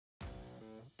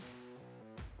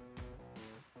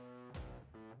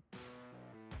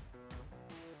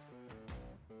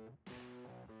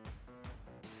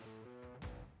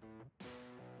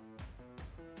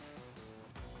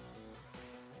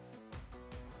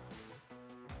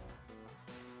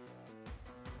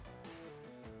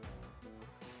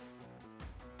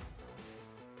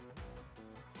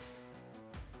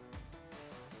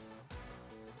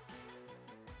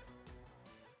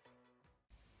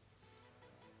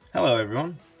Hello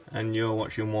everyone, and you're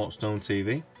watching Warpstone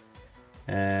TV,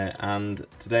 and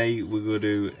today we're going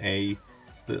to do a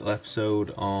little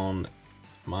episode on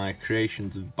my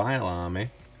creations of BILE army,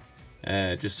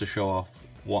 just to show off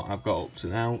what I've got up to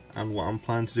now and what I'm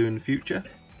planning to do in the future,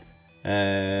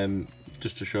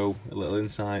 just to show a little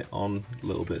insight on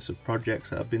little bits of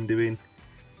projects that I've been doing.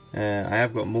 I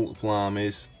have got multiple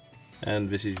armies, and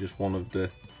this is just one of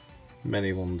the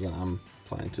many ones that I'm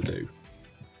planning to do.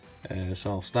 So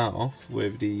I'll start off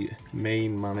with the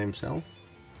main man himself,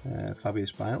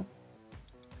 BILE.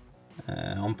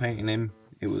 On painting him,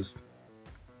 it was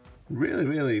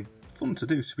really fun to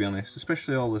do, to be honest,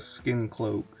 especially all the skin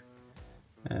cloak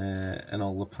and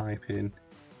all the piping,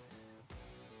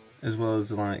 as well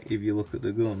as, like, if you look at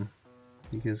the gun,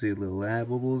 you can see little air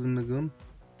bubbles in the gun,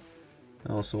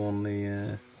 also on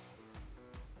the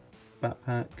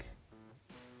backpack,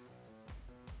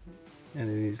 and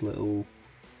in these little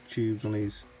tubes on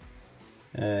his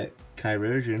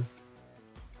chirurgeon.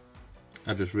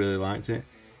 I just really liked it,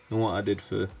 and what I did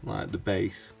for, like, the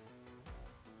base,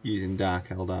 using Dark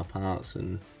Eldar parts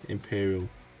and Imperial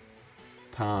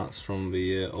parts from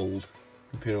the old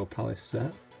Imperial Palace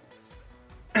set.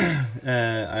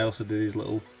 I also did his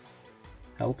little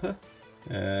helper.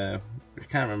 I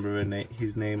can't remember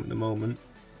his name at the moment.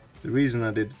 The reason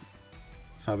I did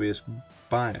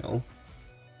BILE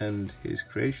and his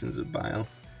creations of BILE,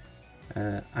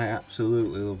 I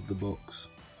absolutely love the books.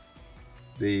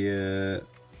 The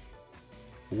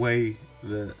way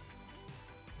that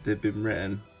they've been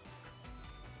written,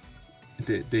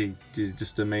 they're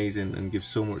just amazing and give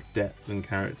so much depth and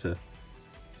character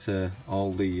to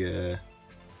all the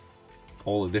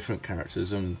different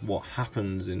characters and what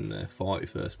happens in the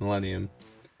 41st millennium,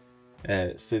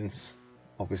 since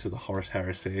obviously the Horus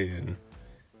Heresy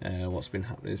and what's been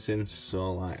happening since.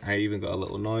 So, like, I even got a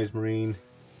little noise marine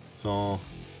for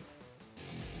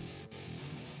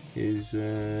his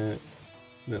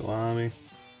little army,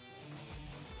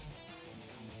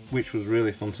 which was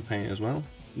really fun to paint as well.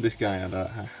 This guy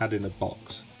I had in a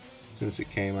box since it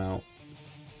came out,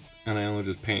 and I only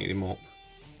just painted him up,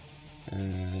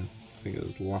 I think it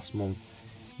was last month.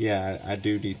 Yeah, I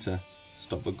do need to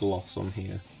stop the gloss on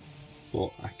here,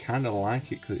 but I kind of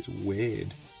like it because it's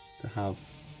weird to have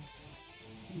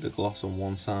the gloss on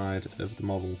one side of the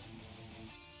model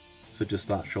for just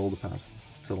that shoulder pad,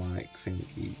 to, like, think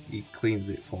he cleans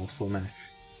it for Slanesh,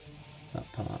 that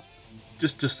part,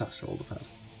 just that shoulder pad,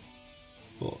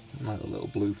 but like the little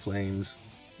blue flames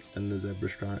and the zebra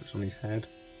stripes on his head.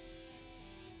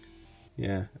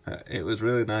 Yeah, it was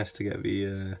really nice to get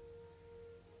the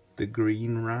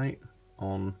green right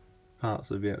on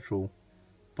parts of the actual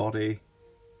body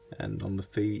and on the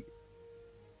feet,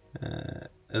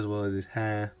 as well as his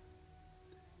hair.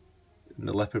 And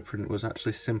the leopard print was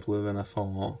actually simpler than I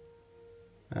thought,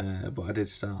 but I did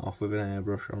start off with an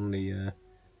airbrush on the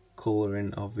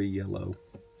colouring of the yellow.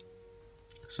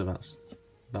 So that's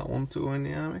that one to go in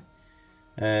the army.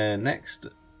 Next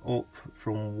up,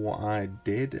 from what I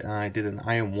did an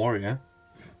Iron Warrior,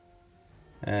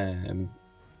 and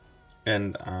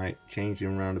I changed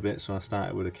him around a bit. So I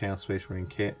started with a Chaos Space Marine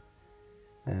kit,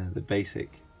 the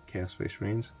basic Chaos Space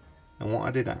Marines, and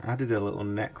what I added a little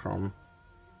Necron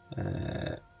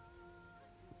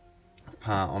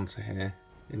part onto here,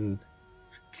 and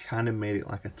kind of made it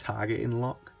like a targeting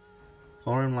lock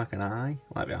for him, like an eye,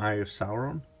 like the Eye of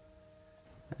Sauron.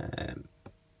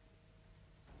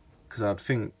 Because I'd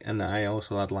think, and I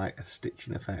also had like a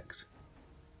stitching effect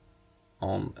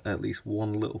on at least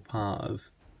one little part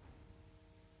of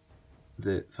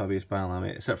the BILE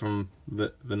army, except from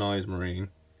the Noise Marine.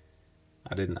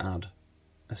 I didn't add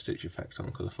a stitch effect on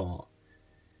because I thought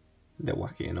they're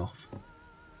wacky enough,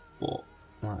 but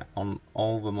like on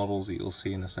all the models that you'll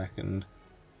see in a second,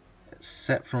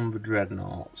 except from the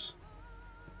Dreadnoughts,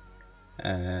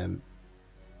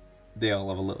 they all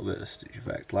have a little bit of stitch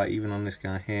effect. Like even on this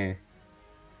guy here,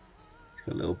 he's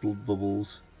got little blood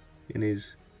bubbles in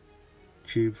his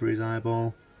tube for his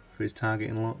eyeball, for his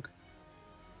targeting lock,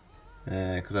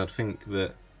 because I'd think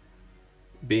that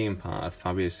being part of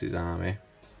Fabius's army,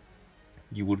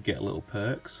 you would get little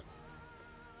perks.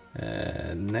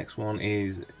 Next one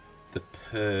is the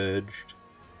Purged,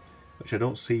 which I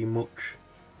don't see much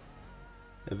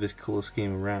of this colour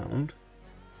scheme around.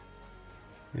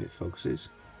 If it focuses.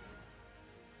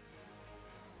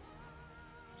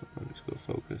 So I'll just go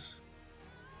focus.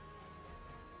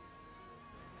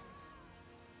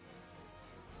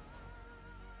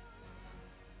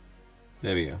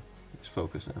 There we go, it's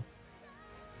focused now.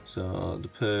 So the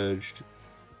Purged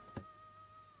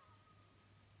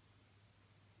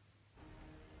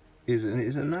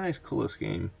is a nice colour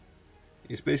scheme.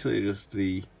 it's basically just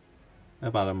the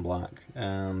Abaddon black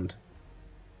and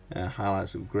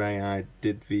highlights of grey. I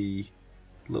did the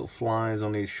little flies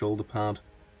on his shoulder pad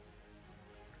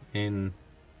in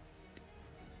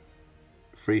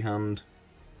freehand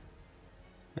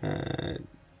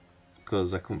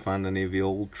because I couldn't find any of the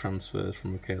old transfers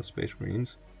from the Chaos Space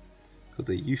Marines, because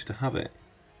they used to have it.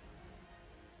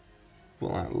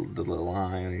 But like the little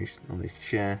eye on his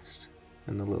chest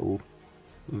and the little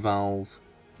valve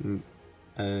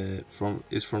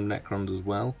is from Necrons as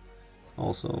well.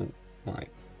 Also, like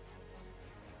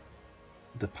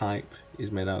the pipe is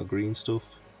made out of green stuff.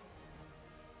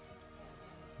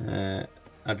 I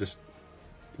just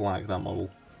like that model,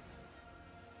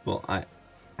 but I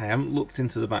haven't looked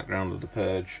into the background of the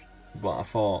Purge, but I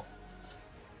thought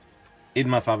in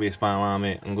my Fabius BILE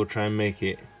army I'm going to try and make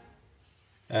it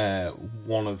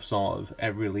one of sort of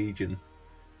every legion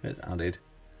that's added.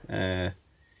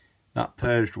 That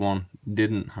Purged one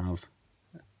didn't have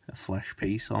a flesh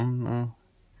piece on,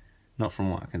 not from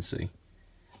what I can see.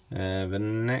 The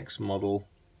next model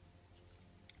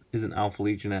is an Alpha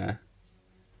Legionnaire,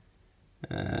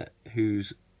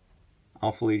 who's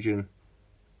Alpha Legion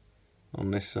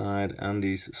on this side, and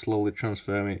he's slowly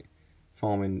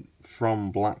forming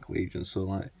from Black Legion. So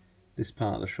like this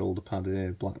part of the shoulder pad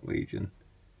is Black Legion,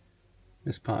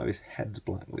 this part of his head's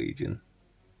Black Legion.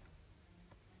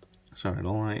 Sorry, the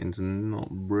lighting's not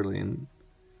brilliant.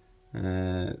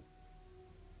 There's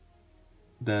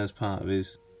part of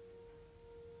his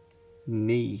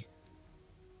knee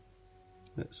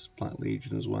that's Black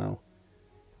Legion as well,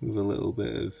 with a little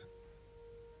bit of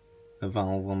a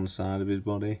valve on the side of his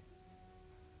body,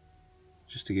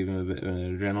 just to give him a bit of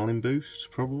an adrenaline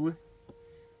boost, probably.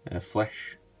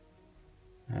 Flesh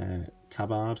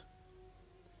tabard,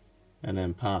 and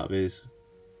then part of his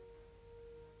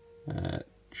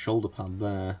shoulder pad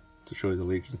there, to show his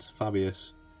allegiance to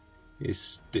Fabius, is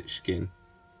stitch skin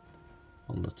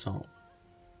on the top.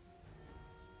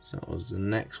 So that was the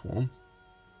next one.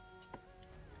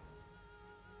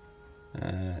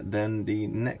 Then the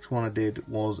next one I did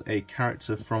was a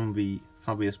character from the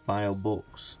Fabius BILE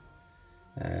books,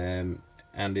 and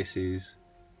this is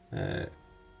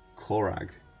Korag,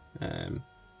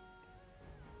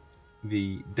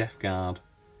 the Death Guard.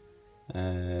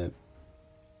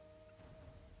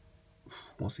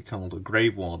 What's he called? A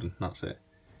Grave Warden, that's it.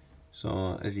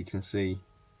 So as you can see,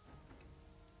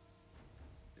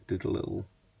 did a little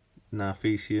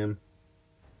Narthecium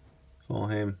for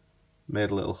him, made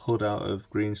a little hood out of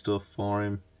green stuff for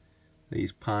him,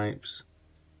 these pipes.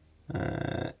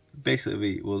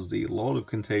 Basically it was the Lord of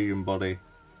Contagion body,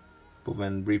 but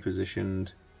then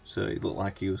repositioned so it looked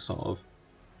like he was sort of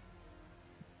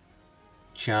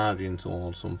charging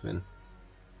towards something.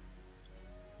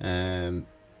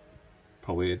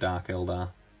 Probably a Dark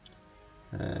Eldar,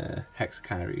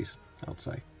 Hexakyries, I'd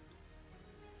say.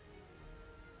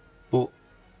 But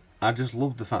I just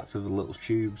love the fact of the little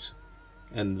tubes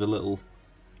and the little,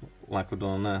 like we've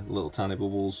done there, little tiny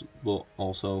bubbles, but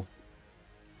also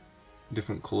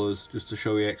different colours, just to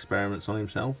show you experiments on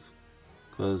himself.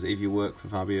 Because if you work for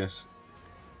Fabius,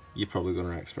 you're probably going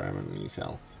to experiment on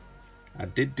yourself. I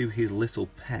did do his little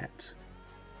pet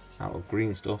out of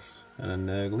green stuff and a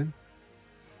Nurgling.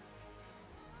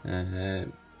 I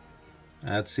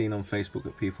had seen on Facebook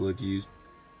that people had used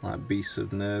like Beasts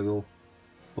of Nurgle,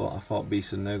 but I thought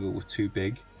Beasts of Nurgle was too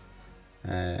big,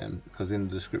 because in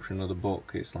the description of the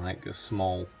book it's like a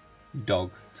small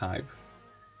dog type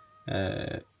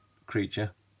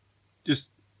creature.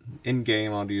 Just in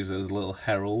game I'd use it as a little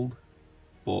herald,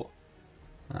 but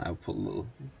I put little,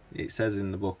 it says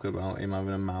in the book about him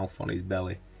having a mouth on his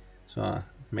belly, so I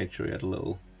made sure he had a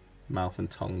little mouth and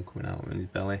tongue coming out of his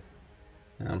belly.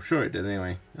 And I'm sure it did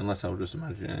anyway, unless I was just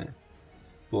imagining it.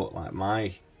 But like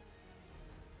my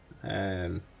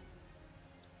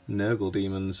Nurgle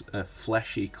demons are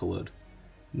fleshy coloured,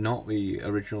 not the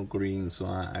original green, so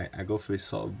I go for this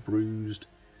sort of bruised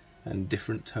and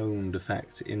different toned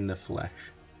effect in the flesh,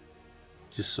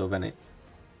 just so then it,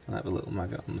 I like the little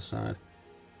maggot on the side,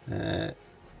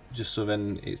 just so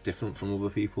then it's different from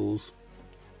other people's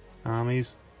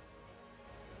armies.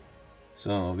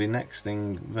 So the next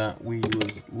thing that we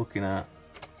was looking at,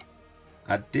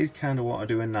 I did kind of want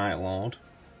to do a Night Lord.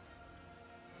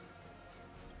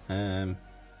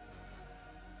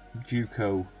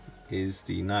 Juco is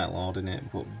the Night Lord in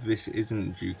it, but this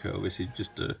isn't Juco, this is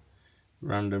just a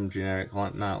random generic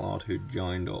Night Lord who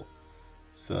joined up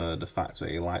for the fact that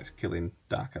he likes killing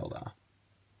Dark Eldar.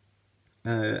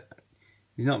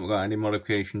 He's not got any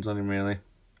modifications on him really,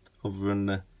 other than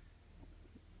the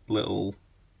little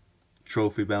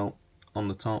trophy belt on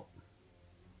the top,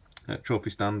 trophy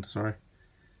stand, sorry,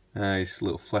 his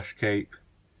little flesh cape,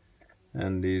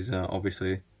 and his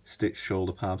obviously stitched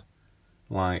shoulder pad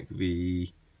like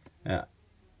the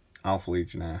Alpha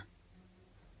Legionnaire.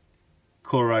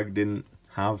 Korag didn't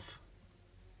have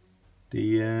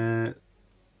the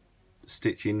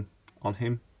stitching on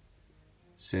him,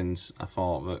 since I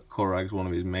thought that Korag's one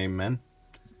of his main men.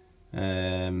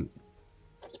 The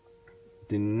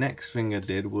next thing I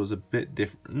did was a bit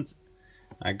different.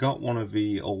 I got one of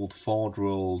the old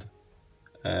Forge-rolled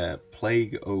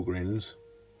Plague Ogrins,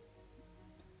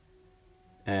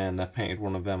 and I painted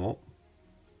one of them up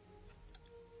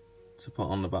to put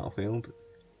on the battlefield.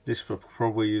 This would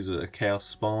probably use a Chaos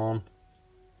Spawn,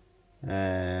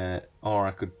 or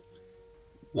I could.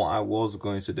 What I was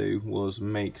going to do was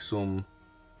make some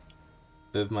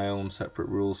of my own separate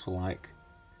rules for like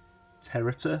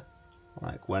Territor,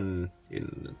 like when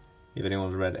if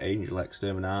anyone's read Angel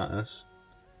Exterminatus,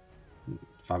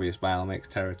 Fabius Bile makes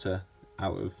Territor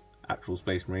out of actual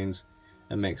Space Marines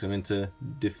and makes them into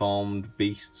deformed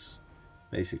beasts,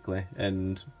 basically,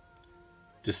 and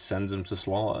just sends them to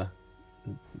slaughter.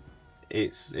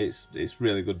 It's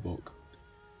really good book,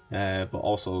 but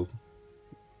also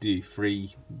the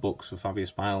 3 books for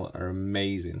Fabius Bile are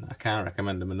amazing. I can't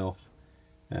recommend them enough.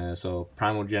 So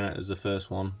Primal Genitor is the first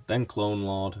one, then Clone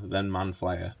Lord, then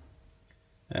Manflayer.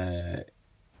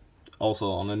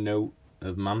 Also, on a note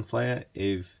of Manflayer,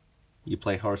 if you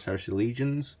play Horus Heresy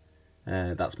Legions,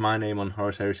 that's my name on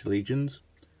Horus Heresy Legions.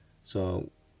 So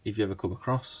if you ever come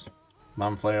across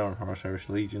Manflayer on Horus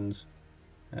Heresy Legions,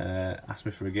 ask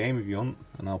me for a game if you want,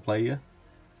 and I'll play you.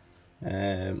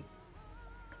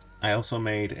 I also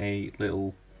made a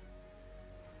little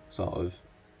sort of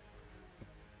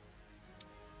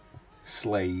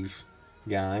slave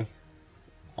guy,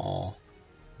 or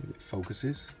maybe it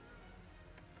focuses.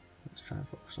 Let's try and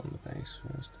focus on the base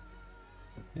first.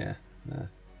 Yeah,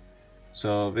 there.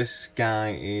 So this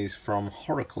guy is from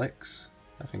Horroclix,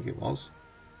 I think it was,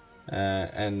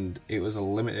 and it was a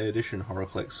limited edition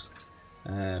Horroclix,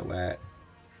 where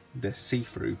the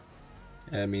see-through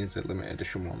means the limited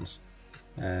edition ones.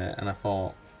 And I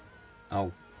thought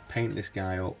I'll paint this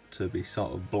guy up to be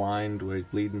sort of blind, where he's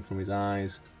bleeding from his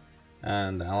eyes,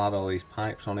 and I'll add all these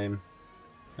pipes on him.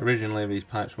 Originally these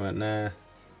pipes weren't there,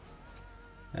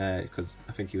 because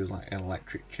I think he was like an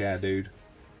electric chair dude,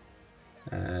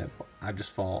 but I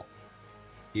just thought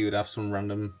he would have some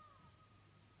random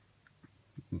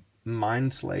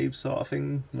mind slave sort of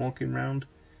thing walking around.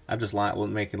 I just like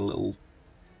making little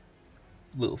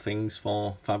things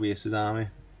for Fabius's army.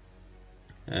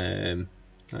 As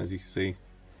you can see,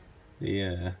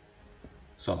 the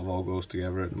sort of all goes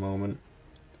together at the moment.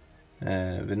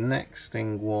 The next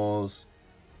thing was,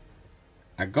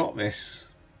 I got this.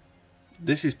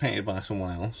 This is painted by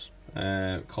someone else,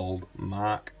 called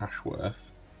Mark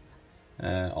Ashworth,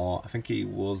 or I think he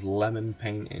was lemon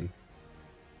painting,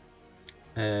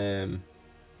 and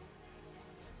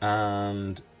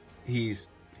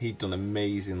he'd done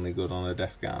amazingly good on a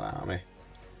Death Guard army.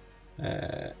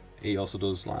 He also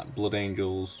does like Blood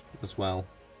Angels as well.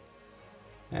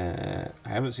 I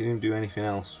haven't seen him do anything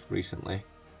else recently,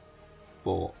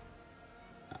 but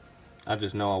I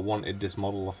just know I wanted this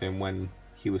model of him when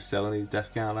he was selling his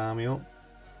Death Guard army up,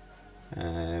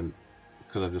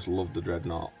 because I just love the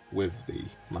Dreadnought with the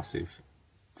massive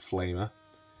flamer.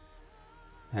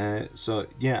 So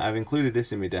yeah, I've included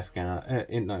this in my Death Guard,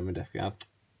 in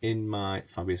my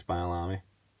Fabius Bile army,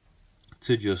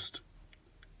 to just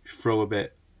throw a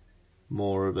bit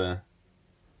more of a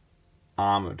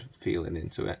armoured feeling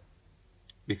into it,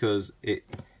 because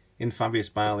in Fabius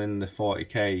Bile, in the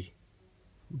 40k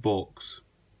books,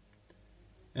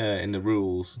 in the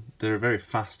rules, they're a very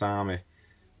fast army,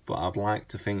 but I'd like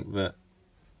to think that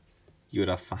you would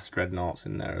have fast dreadnoughts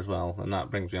in there as well, and that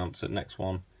brings me on to the next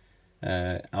one.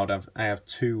 I have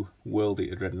 2 World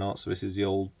Eater dreadnoughts. So this is the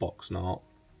old box knot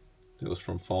that was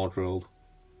from Forge World.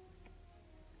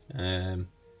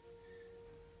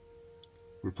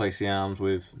 Replace the arms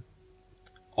with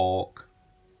Orc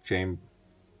chain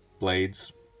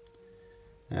blades.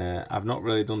 I've not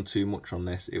really done too much on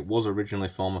this. It was originally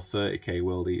for my 30k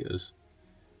World Eaters,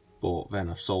 but then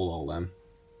I've sold all them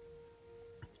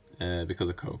because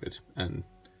of COVID and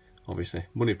obviously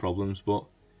money problems, but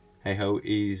hey ho,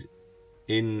 he's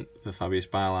in the Fabius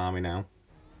Bile army now,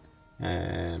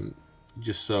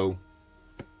 just so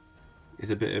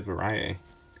it's a bit of variety.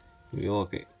 If you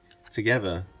look at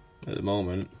together at the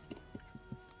moment,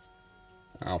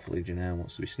 Alpha Legionnaire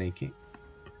wants to be sneaky.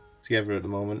 Together at the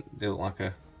moment, they look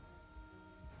like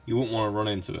you wouldn't want to run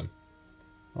into them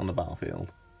on the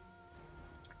battlefield.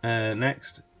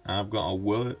 Next, I've got a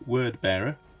word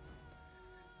bearer.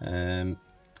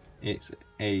 it's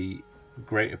a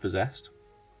Greater Possessed,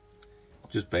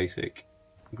 just basic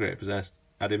Greater Possessed.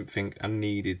 I didn't think I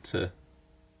needed to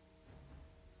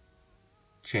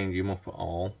change him up at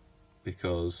all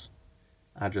because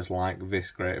I just like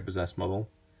this Greater Possessed model.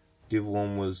 The other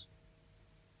one was,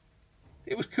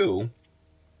 it was cool,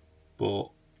 but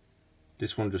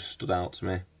this one just stood out to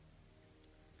me,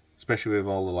 especially with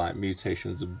all the like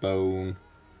mutations of bone,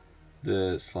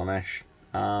 the Slanesh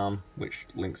arm which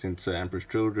links into Emperor's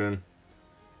Children,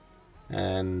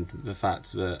 and the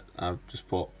fact that I've just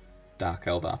put Dark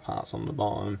Eldar parts on the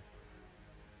bottom.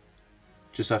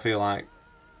 Just I feel like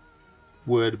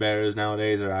word bearers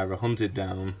nowadays are either hunted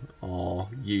down or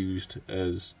used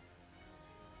as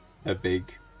a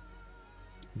big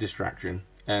distraction,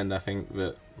 and I think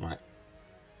that like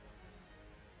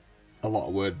a lot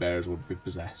of word bearers would be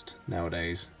possessed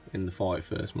nowadays in the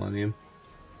 41st millennium.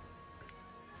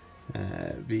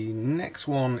 The next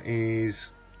one is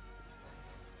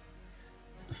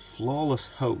the Flawless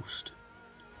Host.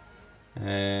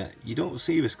 You don't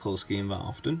see this colour scheme that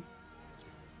often.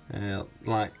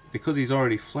 Like, because he's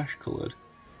already flesh coloured,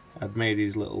 I've made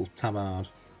his little tabard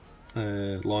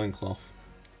loincloth.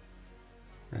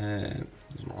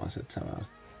 Doesn't know why I said tabard.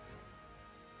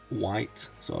 White,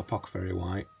 so apothecary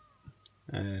white.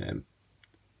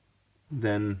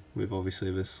 Then with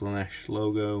obviously the Slanesh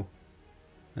logo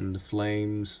and the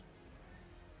flames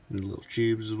and the little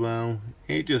tubes as well.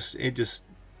 It's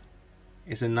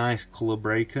a nice colour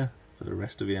breaker for the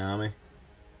rest of the army.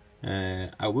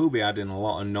 I will be adding a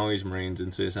lot of noise marines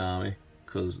into this army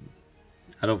because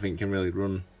I don't think you can really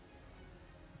run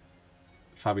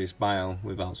Fabius Bile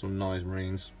without some noise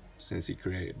marines since he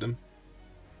created them.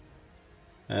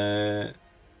 The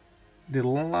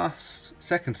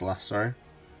second to last, sorry,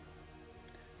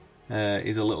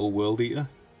 is a little World Eater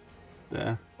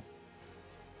there.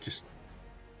 Just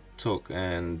took,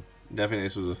 and I think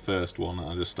this was the first one that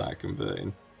I just started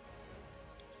converting.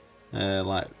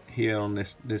 Like here on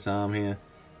this arm here,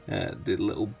 the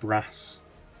little brass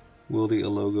World Eater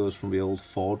logos from the old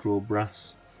Forge World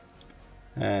brass.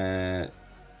 That's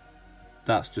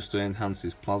just to enhance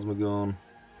his plasma gun,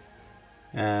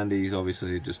 and he's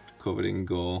obviously just covered in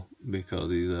gore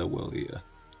because he's a World Eater.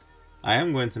 I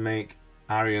am going to make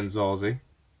Aryan Zorzi,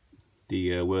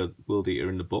 the World Eater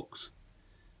in the books.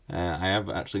 I have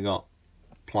actually got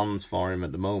plans for him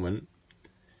at the moment.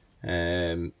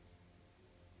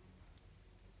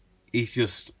 He's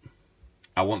just,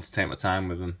 I want to take my time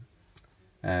with him.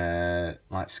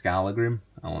 Like Scarlegrim,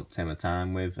 I want to take my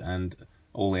time with, and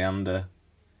Oleander,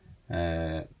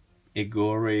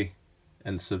 Igori,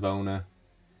 and Savona,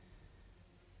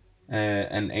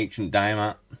 and Ancient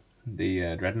Diamat,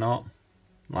 the Dreadnought.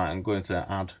 Like, I'm going to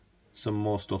add some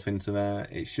more stuff into there.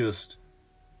 It's just,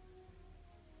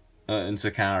 and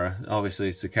Sakara.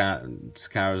 Obviously,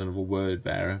 Sakara's another word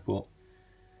bearer, but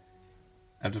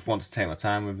I just want to take my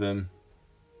time with them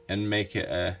and make it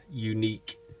a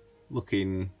unique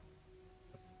looking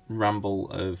ramble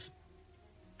of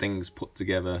things put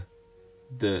together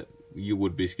that you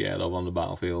would be scared of on the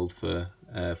battlefield for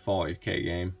a 40k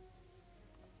game.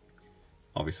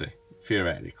 Obviously,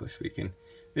 theoretically speaking.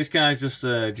 This guy's just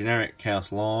a generic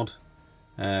Chaos Lord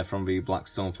from the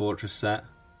Blackstone Fortress set.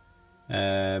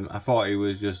 I thought he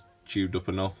was just tubed up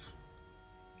enough,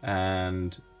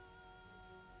 and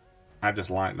I just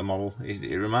like the model.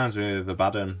 It reminds me of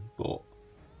Abaddon, but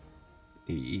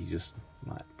he's just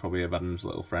like probably Abaddon's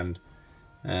little friend.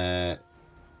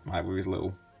 Like with his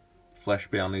little flesh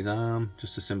bit on his arm,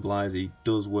 just to symbolise he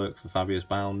does work for Fabius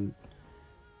Bile,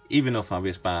 even though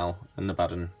Fabius Bile and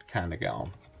Abaddon kind of get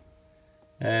on.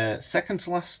 Second to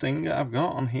last thing that I've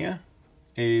got on here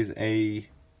is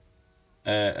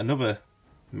another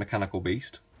mechanical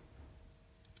beast,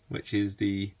 which is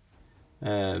the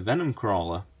Venom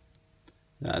Crawler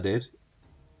that I did.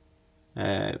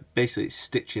 Basically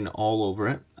stitching all over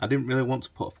it. I didn't really want to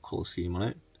put a colour scheme on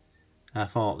it. I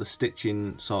thought the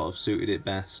stitching sort of suited it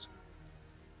best.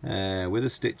 With the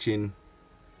stitching,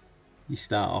 you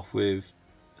start off with,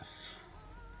 I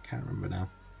can't remember now.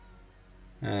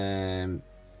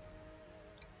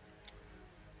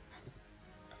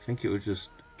 I think it was just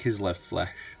Kislev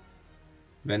flesh.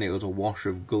 Then it was a wash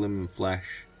of Gulliman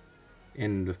flesh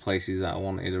in the places that I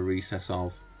wanted a recess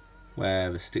of,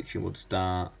 where the stitching would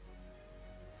start,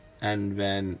 and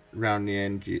then round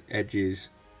the edges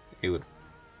it would,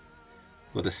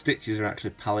 well, the stitches are actually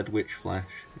Pallid Witch flesh,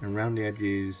 and round the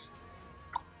edges,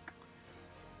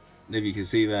 if you can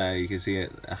see there, you can see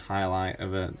a highlight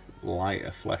of a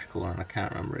lighter flesh colour, and I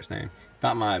can't remember its name.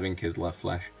 That might have been Kislev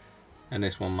flesh, and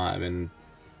this one might have been,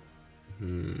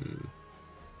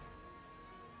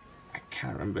 I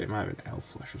can't remember, it might have been elf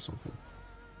flesh or something.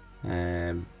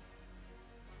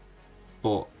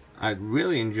 But I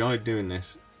really enjoyed doing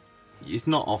this. It's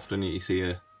not often that you see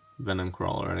a venom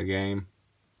crawler in a game.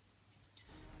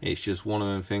 It's just one of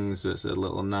them things that's a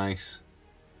little nice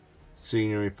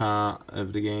scenery part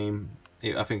of the game.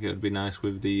 I think it would be nice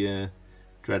with the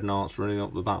dreadnoughts running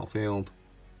up the battlefield.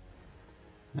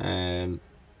 But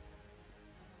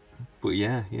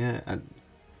yeah,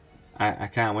 I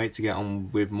can't wait to get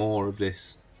on with more of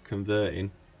this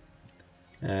converting.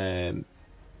 I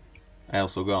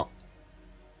also got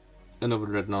another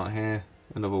dreadnought here,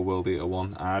 another World Eater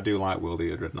one. I do like World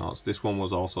Eater dreadnoughts. This one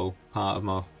was also part of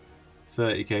my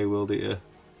 30k World Eater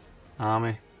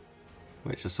army,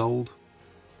 which I sold.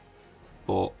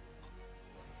 But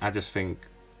I just think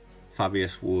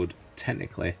Fabius would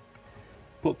technically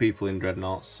put people in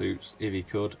dreadnought suits if he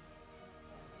could,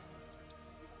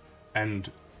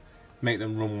 and make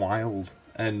them run wild.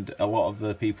 And a lot of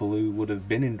the people who would have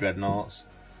been in dreadnoughts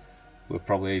were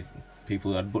probably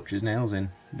people who had butcher's nails in,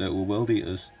 that were World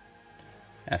Eaters.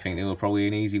 I think they were probably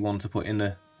an easy one to put in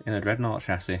a dreadnought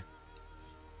chassis,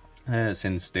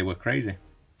 since they were crazy,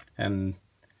 and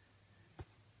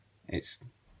it's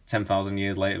 10,000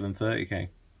 years later than 30k.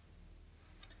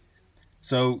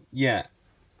 So yeah,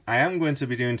 I am going to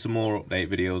be doing some more update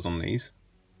videos on these.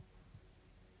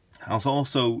 I'll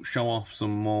also show off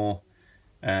some more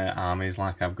armies,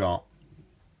 like I've got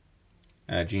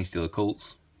Genestealer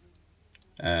Cults,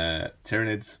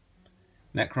 Tyranids,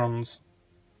 Necrons,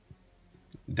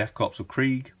 Death Corps of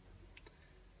Krieg.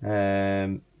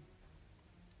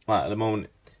 Like at the moment,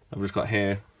 I've just got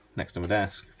here next to my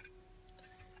desk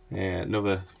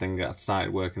another thing that I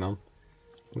started working on,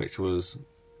 which was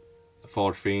a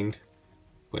Forge Fiend,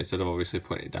 but instead of obviously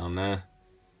putting it down there,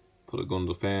 put the guns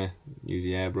up here, use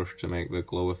the airbrush to make the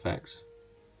glow effects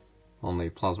on the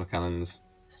plasma cannons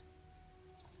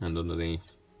and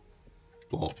underneath.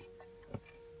 But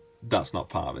that's not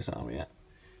part of this army yet,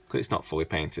 because it's not fully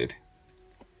painted.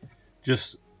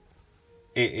 Just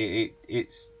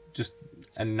it's just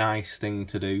a nice thing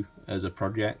to do as a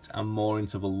project. I'm more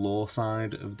into the lore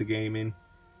side of the gaming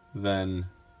than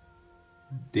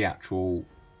the actual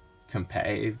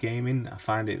competitive gaming. I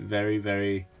find it very,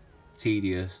 very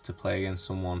tedious to play against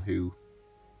someone who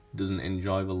doesn't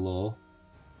enjoy the lore.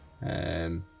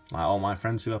 Like all my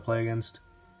friends who I play against,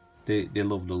 they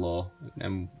love the lore,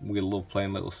 and we love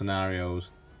playing little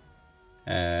scenarios.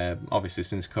 Obviously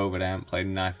since COVID I haven't played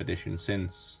 9th edition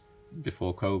since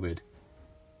before COVID,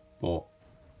 but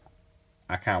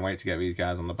I can't wait to get these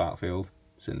guys on the battlefield,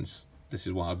 since this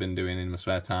is what I've been doing in my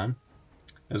spare time,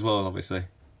 as well as obviously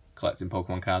collecting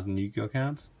Pokemon cards and Yu-Gi-Oh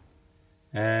cards.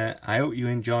 I hope you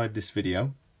enjoyed this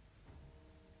video.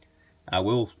 I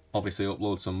will obviously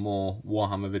upload some more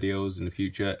Warhammer videos in the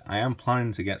future. I am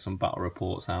planning to get some battle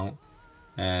reports out.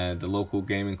 The local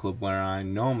gaming club where I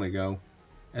normally go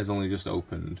has only just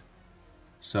opened,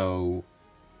 so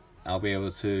I'll be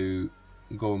able to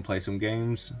go and play some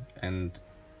games and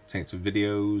take some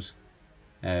videos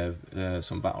of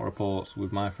some battle reports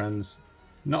with my friends.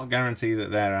 Not guarantee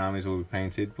that their armies will be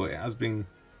painted, but it has been,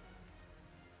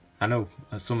 I know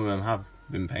some of them have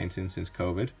been painting since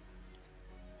COVID,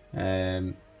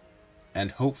 and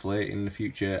hopefully in the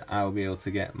future I'll be able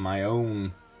to get my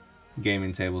own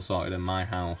gaming table sorted in my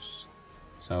house,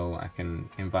 so I can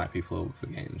invite people over for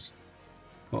games.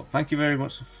 But thank you very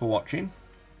much for watching.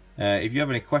 If you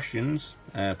have any questions,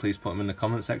 please put them in the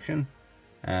comment section,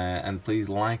 and please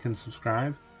like and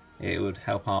subscribe. It would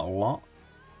help out a lot.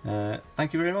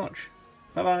 Thank you very much.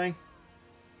 Bye bye.